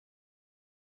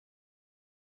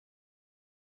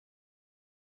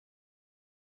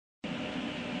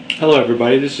Hello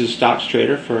everybody, this is Stocks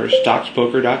Trader for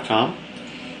Stoxpoker.com,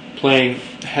 playing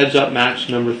heads up match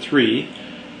number 3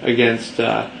 against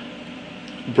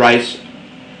Bryce,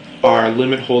 our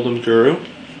limit Holdem guru.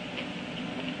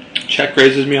 Check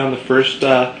raises me on the first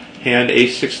hand,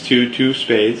 ace-6-2, 2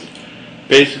 spades.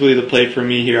 Basically the play for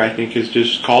me here I think is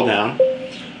just call down.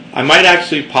 I might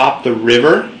actually pop the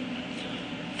river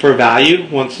for value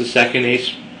once the second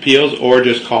ace peels, or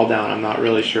just call down. I'm not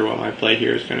really sure what my play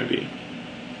here is going to be.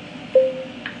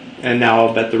 And now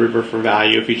I'll bet the river for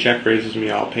value. If he check raises me,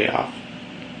 I'll pay off.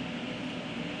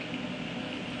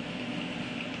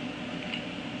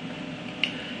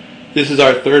 This is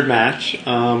our third match.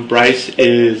 Bryce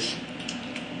is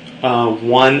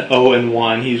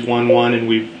 1-0-1. He's 1-1 and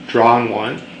we've drawn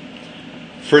 1.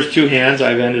 First two hands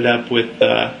I've ended up with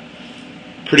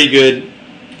pretty good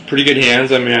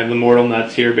hands. I mean, I have the mortal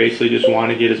nuts here. Basically just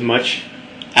want to get as much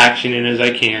action in as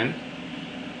I can.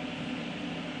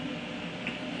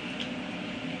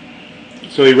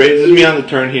 So he raises me on the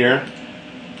turn here,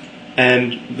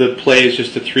 and the play is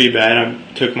just a 3-bet. I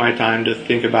took my time to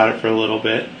think about it for a little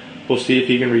bit. We'll see if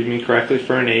he can read me correctly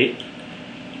for an 8.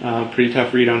 Pretty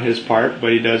tough read on his part,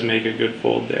 but he does make a good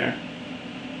fold there.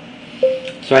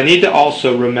 So I need to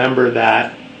also remember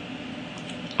that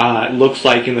it looks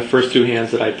like in the first two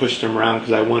hands that I pushed him around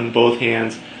because I won both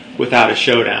hands without a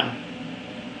showdown.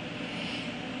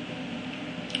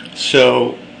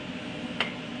 So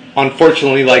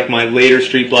unfortunately, like, my later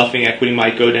street bluffing equity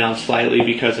might go down slightly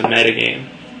because of metagame,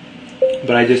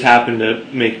 but I just happened to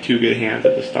make 2 good hands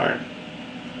at the start.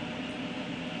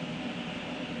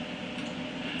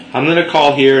 I'm going to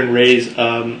call here and raise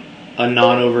a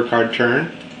non-overcard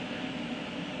turn,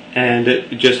 and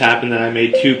it just happened that I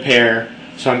made 2 pair,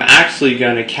 so I'm actually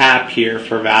going to cap here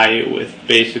for value with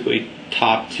basically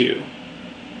top 2.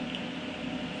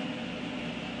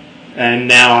 And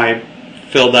now I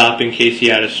filled up in case he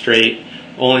had a straight.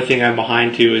 Only thing I'm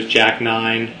behind to is Jack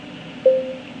 9,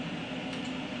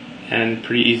 and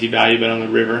pretty easy value bet on the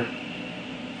river.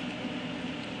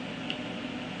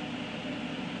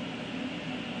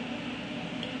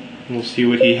 And we'll see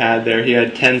what he had there. He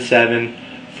had 10-7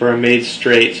 for a made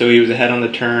straight, so he was ahead on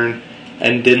the turn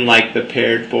and didn't like the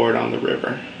paired board on the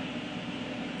river.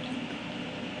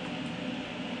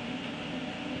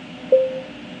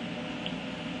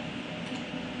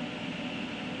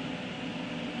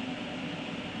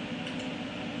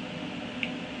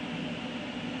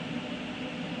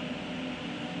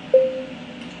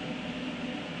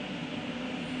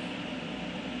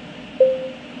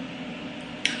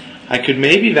 I could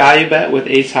maybe value bet with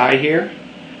ace high here,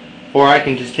 or I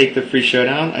can just take the free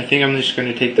showdown. I think I'm just going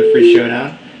to take the free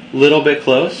showdown. Little bit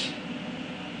close.